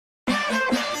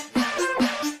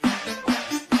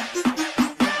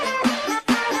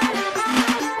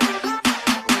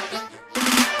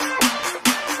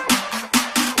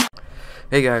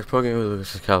Hey guys, Pokemon with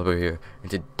Lucas Caliber here,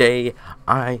 and today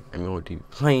I am going to be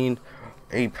playing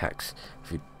Apex.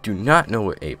 If you do not know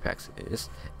what Apex is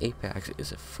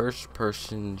a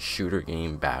first-person shooter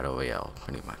game battle royale,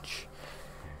 pretty much.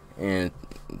 And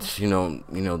you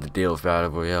know the deal of battle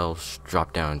royales: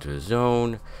 drop down to the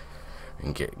zone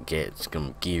and get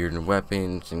some gear and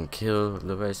weapons and kill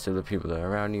the rest of the people that are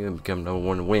around you and become number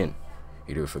one to win,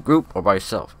 either with a group or by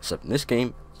yourself. Except in this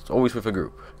game, it's always with a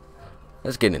group.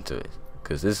 Let's get into it,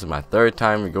 because this is my third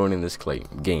time going in this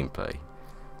gameplay.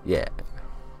 Yeah,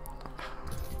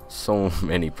 so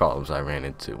many problems I ran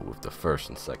into with the first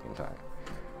and second time.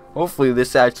 Hopefully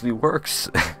this actually works.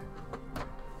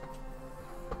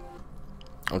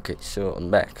 Okay, so I'm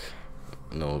back.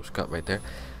 Nose cut right there.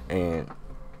 And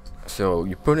so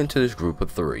you put into this group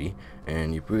of 3,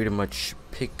 and you pretty much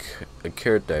pick a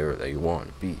character that you want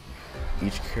to be.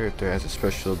 Each character has a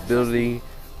special ability.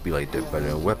 Be like they're better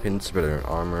in weapons, better in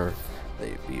armor.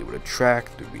 They'd be able to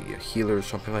track, to be a healer or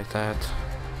something like that.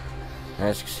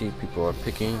 As you can see, people are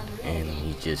picking, and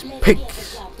he just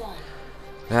picks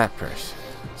that person.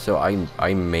 So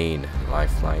I main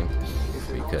Lifeline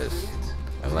because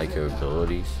I like her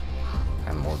abilities. I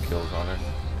have more kills on her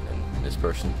than this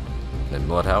person, than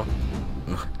Bloodhound.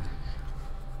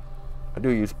 I do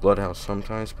use Bloodhound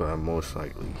sometimes, but I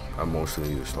mostly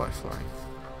use Lifeline.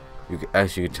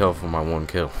 As you can tell from my 1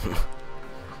 kill.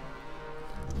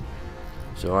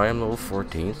 So I am level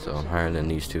 14, so I'm higher than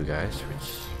these 2 guys,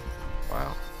 which,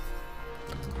 wow.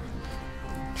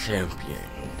 Champion.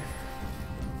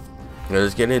 Now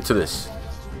let's get into this.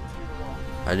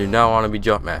 I do not want to be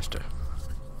Jump Master.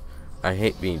 I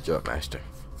hate being Jump Master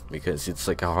because it's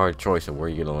like a hard choice of where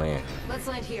you're gonna land. Let's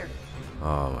land here.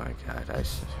 Oh my god, I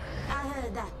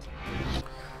heard that.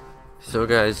 So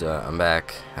guys, I'm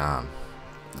back.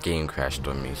 Game crashed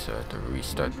on me, so I had to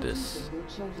restart this.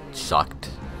 Sucked.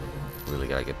 Really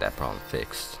gotta get that problem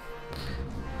fixed.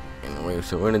 Anyway,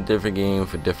 so we're in a different game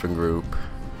for a different group.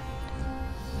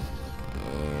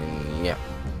 And yeah.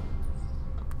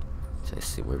 So let's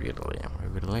see where we're gonna land.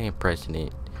 We're gonna land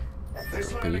President.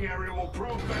 This landing area will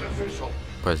prove beneficial.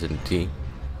 President T.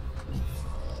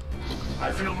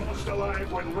 I feel most alive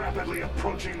when rapidly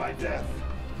approaching my death.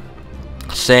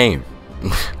 Same.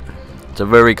 It's a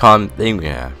very common thing we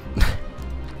have.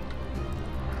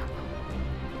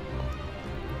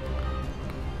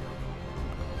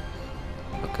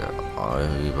 Look at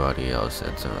everybody else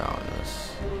that's around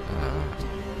us.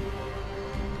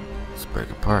 Let's break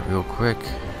apart real quick.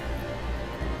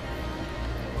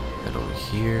 Head over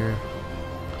here.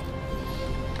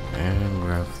 And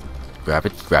grab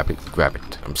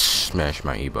it. I'm smash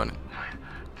my E button.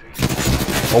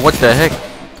 Oh, what the heck?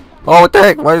 Oh, what the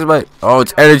heck? Why is my... Oh,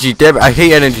 it's energy. Damn it. I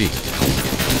hate energy.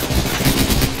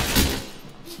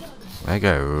 That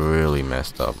guy really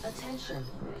messed up.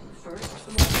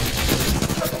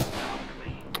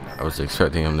 I was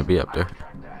expecting him to be up there.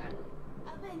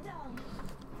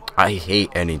 I hate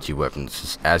energy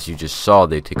weapons. As you just saw,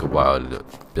 they take a while to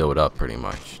build up, pretty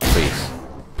much. Please.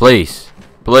 Please.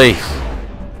 Please.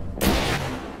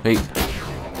 Hey.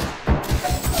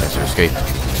 That's your escape.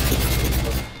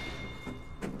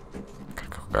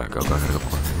 Gotta go.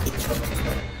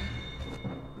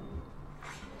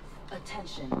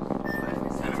 Attention.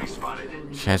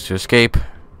 Chance to escape.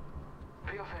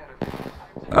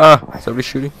 Somebody's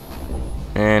shooting.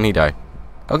 And he died.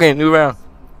 Okay, new round.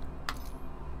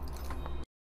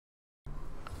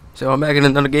 So I'm back in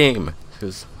another game,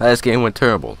 because last game went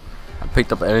terrible. I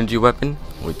picked up an energy weapon,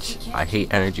 which I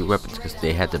hate energy weapons because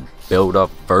they had to build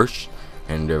up first,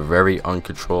 and they're very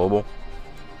uncontrollable.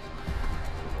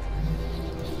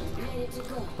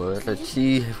 But let's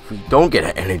see if we don't get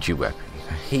an energy weapon.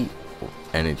 I hate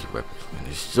energy weapons, man.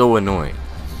 They're so annoying.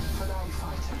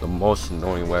 The most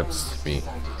annoying weapons to me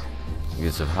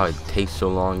because of how it takes so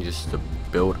long just to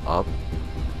build up.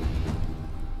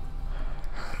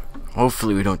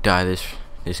 Hopefully we don't die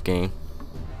this game.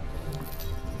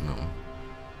 No.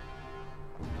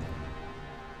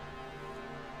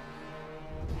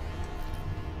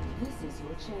 This is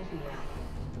your champion.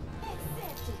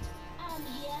 Accept it. I'm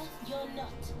here, you're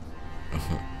not.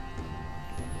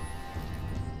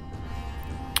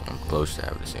 I'm close to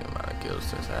having the same amount of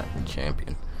kills as that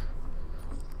champion.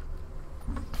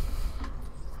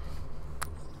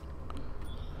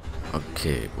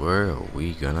 Okay, where are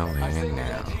we gonna land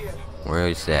now? Where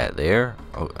is that? There?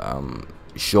 Oh,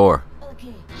 sure.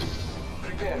 Okay.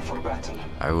 Prepare for battle.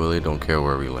 I really don't care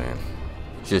where we land.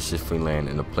 Just if we land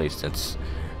in a place that's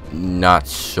not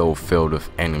so filled with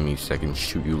enemies that can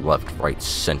shoot you left, right,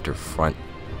 center, front,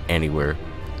 anywhere,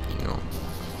 you know.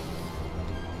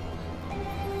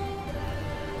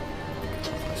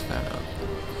 What's that up?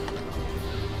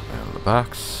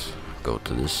 box. Go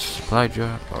to this supply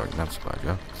drop, or not supply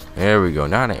drop. There we go.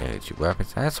 Now the energy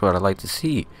weapons. That's what I like to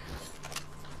see.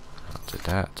 I'll take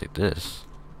that. I'll take this.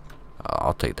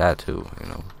 I'll take that too. You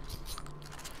know,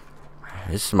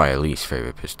 this is my least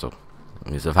favorite pistol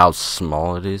because of how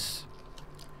small it is.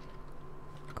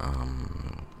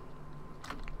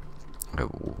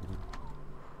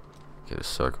 Get a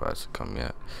circle has to come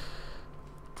yet.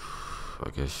 I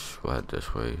guess we'll head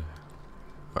this way.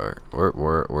 Alright,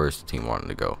 where's the team wanting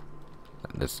to go?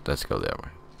 Let's go that way.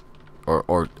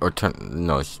 Or turn.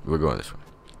 No, we're going this way.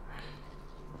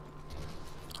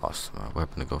 Awesome, my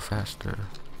weapon to go faster.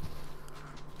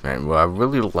 Man, what I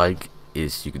really like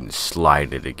is you can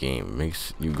slide in the game. It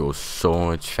makes you go so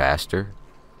much faster.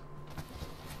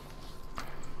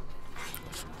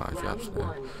 Supply drops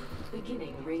there.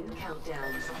 Beginning ring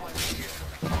countdown.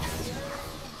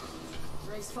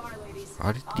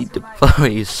 Why did he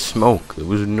deploy smoke? There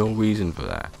was no reason for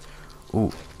that.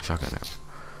 Ooh, shotgun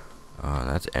now.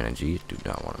 That's energy. Do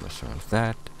not want to mess around with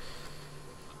that.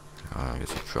 I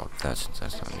guess I'll drop that since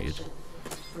that's not needed.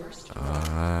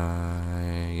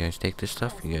 You guys take this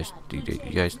stuff? You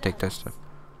guys take that stuff?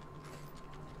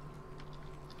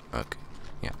 Okay.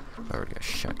 Yeah. I already got a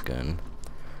shotgun.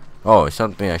 Oh,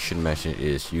 something I should mention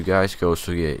is you guys go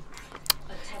so you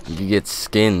get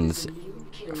skins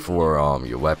for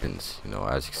your weapons. You know,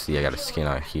 as you can see, I got a skin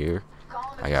out here.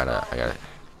 I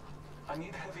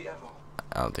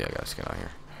don't think I got a skin out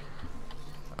here.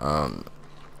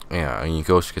 Yeah, and you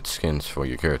go get skins for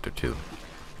your character too.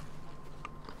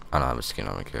 I don't have a skin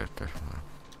on my character.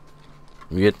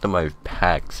 You get them by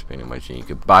packs pretty much, and you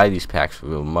can buy these packs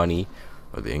with real money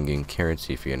or the in-game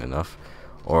currency if you get enough,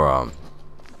 or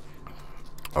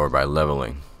by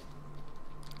leveling.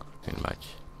 Pretty much.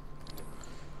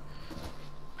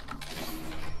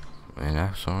 And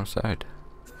that's on our side.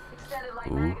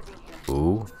 Ooh,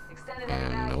 ooh,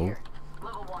 and no.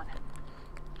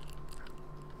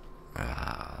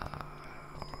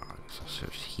 So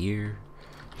search here.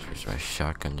 Search my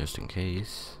shotgun just in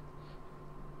case.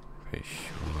 Pretty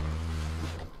sure.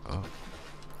 Oh,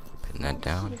 pin that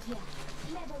down.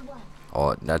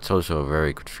 Oh, that's also a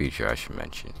very good feature I should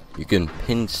mention. You can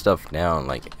pin stuff down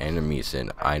like enemies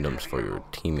and items for your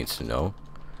teammates to know,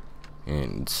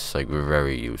 and it's like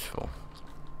very useful.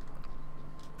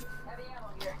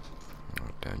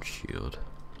 Down shield.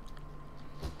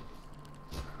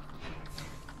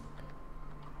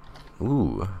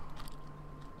 Ooh.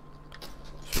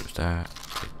 Search that.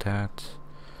 Take that.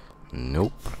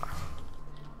 Nope.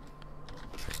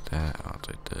 Take that. I'll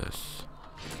take this.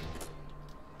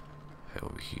 Head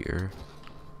over here.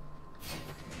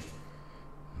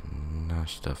 No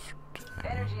stuff.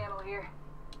 Energy ammo here.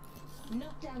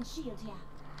 Knockdown shield here.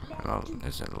 Oh,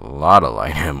 there's a lot of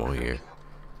light ammo here.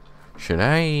 Should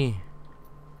I?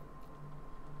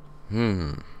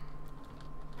 I'm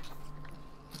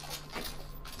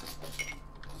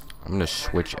gonna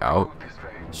switch out,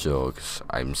 so cause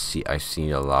I see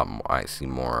a lot more. I see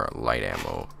more light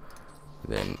ammo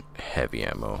than heavy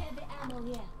ammo. Heavy ammo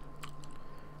here.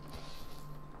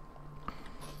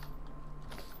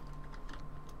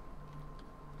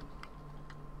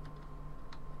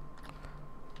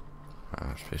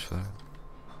 Space for that.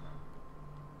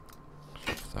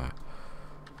 Space for that.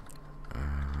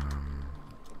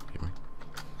 Give me.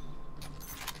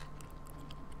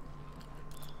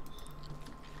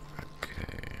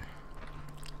 Okay.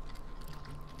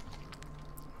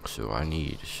 So I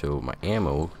need. So my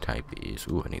ammo type is.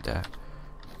 Ooh, I need that.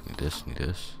 Need this. Need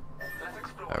this.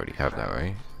 I already have that,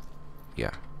 right?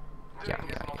 Yeah. Yeah.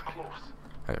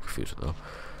 I got confused though.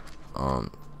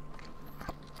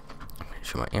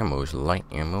 So my ammo is light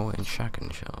ammo and shotgun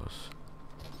shells.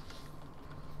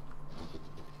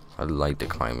 I like the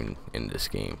climbing in this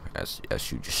game, as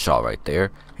you just saw right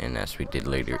there, and as we did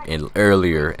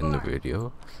earlier in the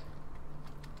video.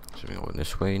 So we're going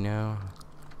this way now.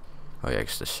 Oh yeah, I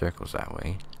guess the circle's that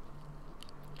way.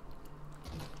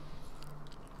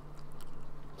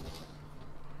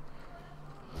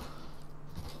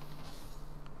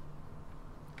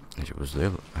 Was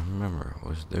there? I remember.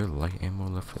 Was there light ammo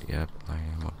left? Yep, light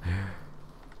ammo.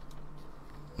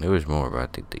 There was more, but I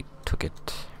think they took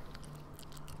it.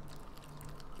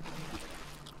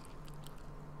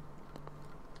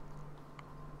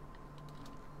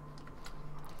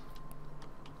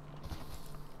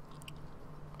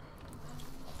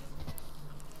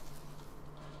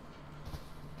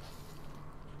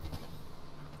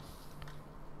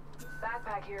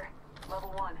 Backpack here,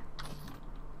 level 1.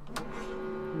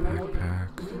 Backpack.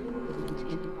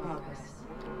 In progress.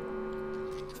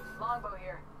 Longbow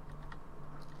here.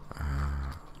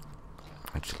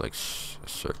 I just like a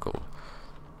circle.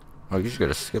 Oh, you just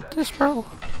gotta skip this, bro?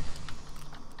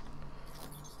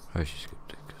 Oh, you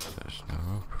skipped it because there's no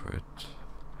room for it.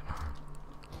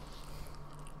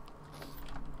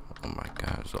 Oh my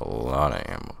god, there's a lot of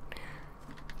ammo.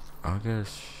 I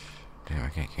guess. Damn, I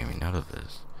can't get me out of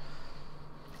this.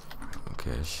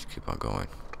 Okay, let's just keep on going.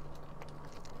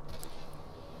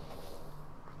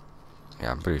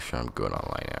 Yeah, I'm pretty sure I'm good on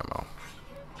light ammo.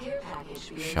 Care package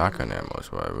being Shotgun ammo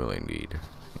is what I really need.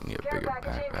 I need a Care bigger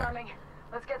package backpack. incoming.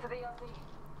 Let's get to the LZ.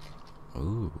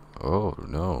 Ooh, oh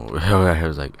no. I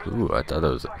was like, ooh, I thought it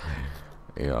was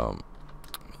a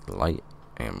light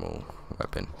ammo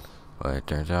weapon. But it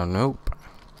turns out, nope.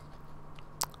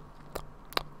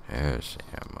 There's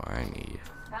ammo I need.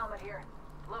 Helmet here.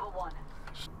 Level 1.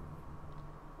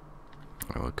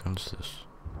 Oh, what gun's this?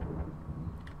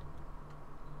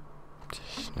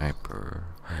 Sniper.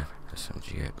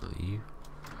 SMG, I believe.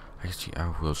 Actually,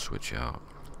 I will switch out.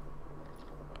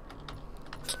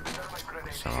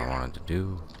 That's all I wanted to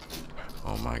do.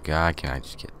 Oh my god, can I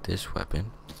just get this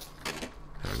weapon?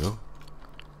 There we go.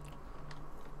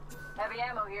 Heavy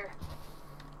ammo here.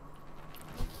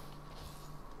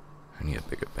 I need a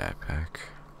bigger backpack.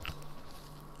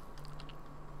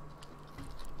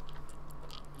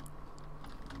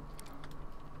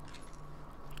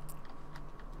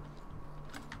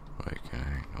 Wait, can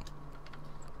I? Nope.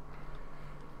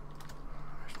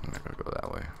 I'm not gonna go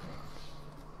that way.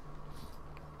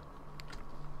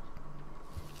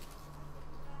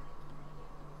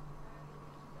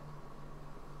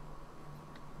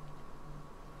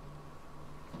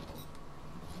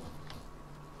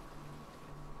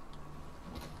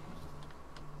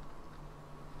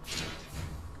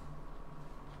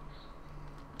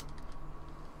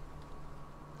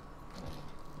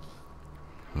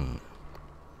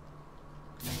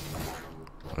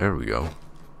 There we go.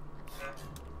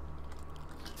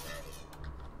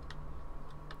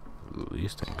 Ooh,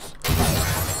 these things.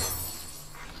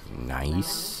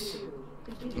 Nice.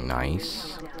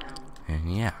 Nice.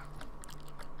 And yeah.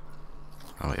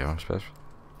 Oh, yeah, I'm special.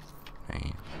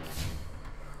 Hey.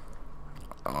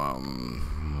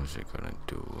 What's it gonna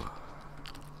do?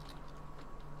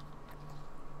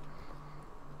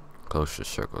 Close to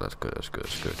circle, that's good, that's good,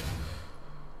 that's good.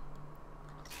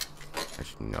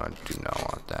 Actually, no, I do not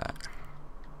want that.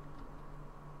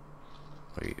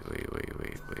 Wait.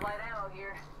 Light ammo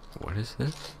here. What is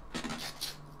this?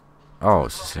 Oh,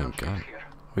 it's the same gun.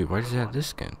 Wait, why does it have this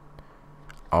skin?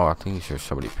 Oh, I think sure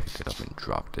somebody picked it up and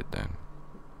dropped it then.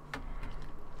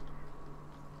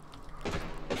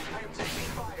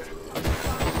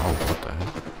 Oh, what the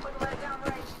heck? Put lead down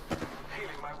range.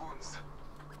 Healing my wounds.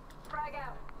 Frag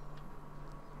out.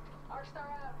 Arc star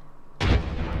out.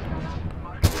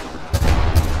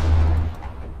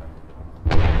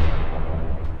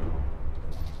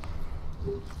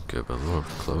 Good, but a little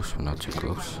close, but not too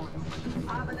close.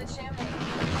 Hop in the chimney.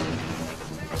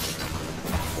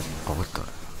 Oh, what the?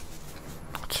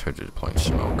 It's her just playing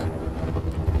smoke. So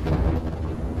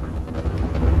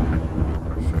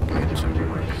I can get to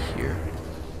right here.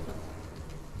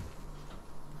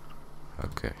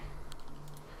 Okay.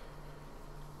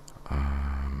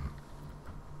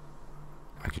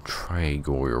 I could try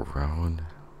going around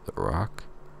the rock,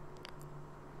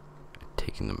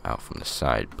 taking them out from the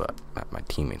side, but my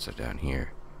teammates are down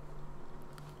here.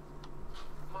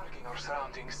 Marking our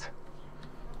surroundings.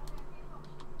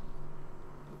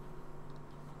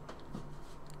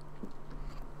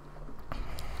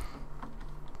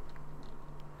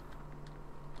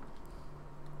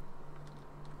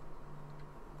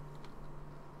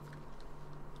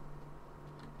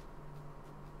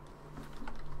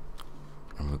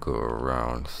 I'm gonna go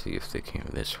around, see if they came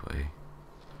this way.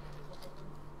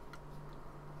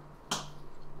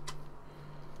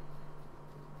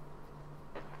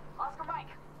 Oscar Mike,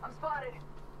 I'm spotted.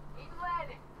 Eating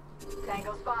lead.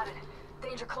 Tango spotted.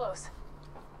 Danger close.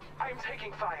 I'm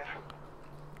taking fire.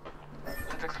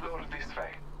 Let's explore this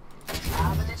way.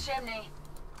 Hop in the chimney.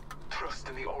 Trust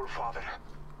in the All Father.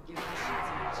 Give my shields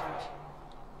a recharge.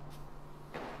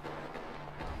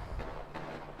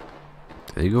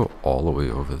 Did they go all the way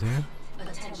over there?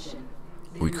 Attention.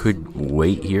 We could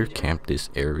wait here, camp this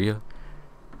area,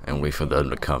 and wait for them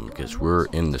to come, because we're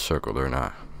in the circle, they're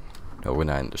not. No, we're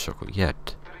not in the circle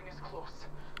yet, The ring is close.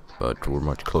 but we're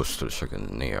much closer to the circle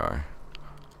than they are.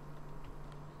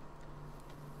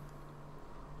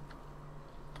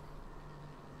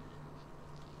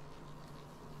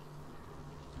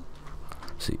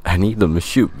 See, I need them to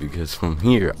shoot, because from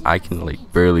here, I can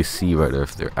like barely see right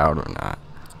if they're out or not.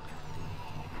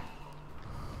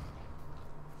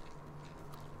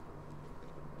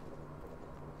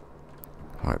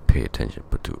 Alright, pay attention,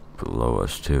 but to below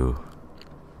us too.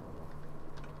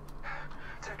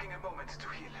 a moment to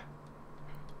heal.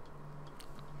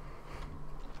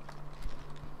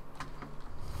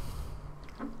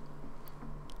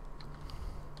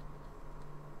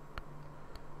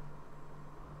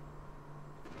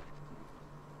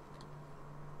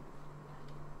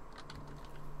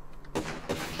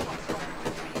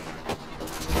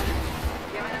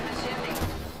 Giving him the chimney.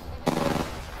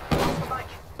 Oscar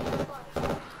Mike.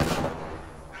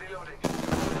 Reloading.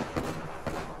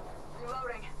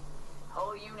 Reloading.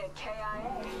 Whole unit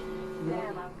KIA.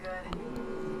 Damn, I'm good.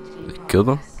 Did they kill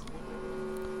them?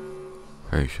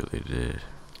 Pretty sure they did.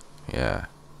 Yeah.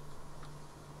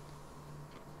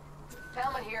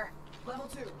 Helmet here. Level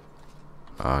 2.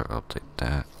 I'll take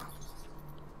that.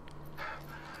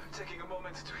 Taking a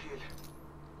moment to heal.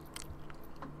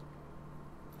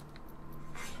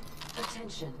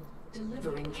 Attention.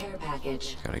 Delivering care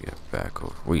package. Gotta get back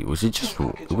over. Wait, was it just?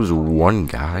 It was one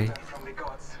guy? From the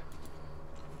gods.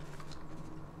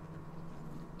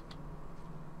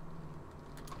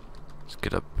 Let's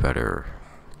get a better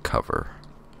cover.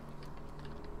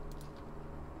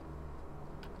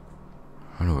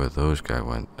 I wonder where those guys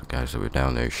went. The guys that were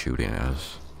down there shooting at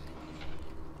us.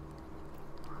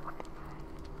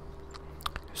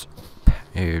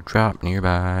 Airdrop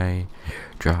nearby.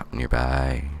 Drop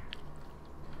nearby.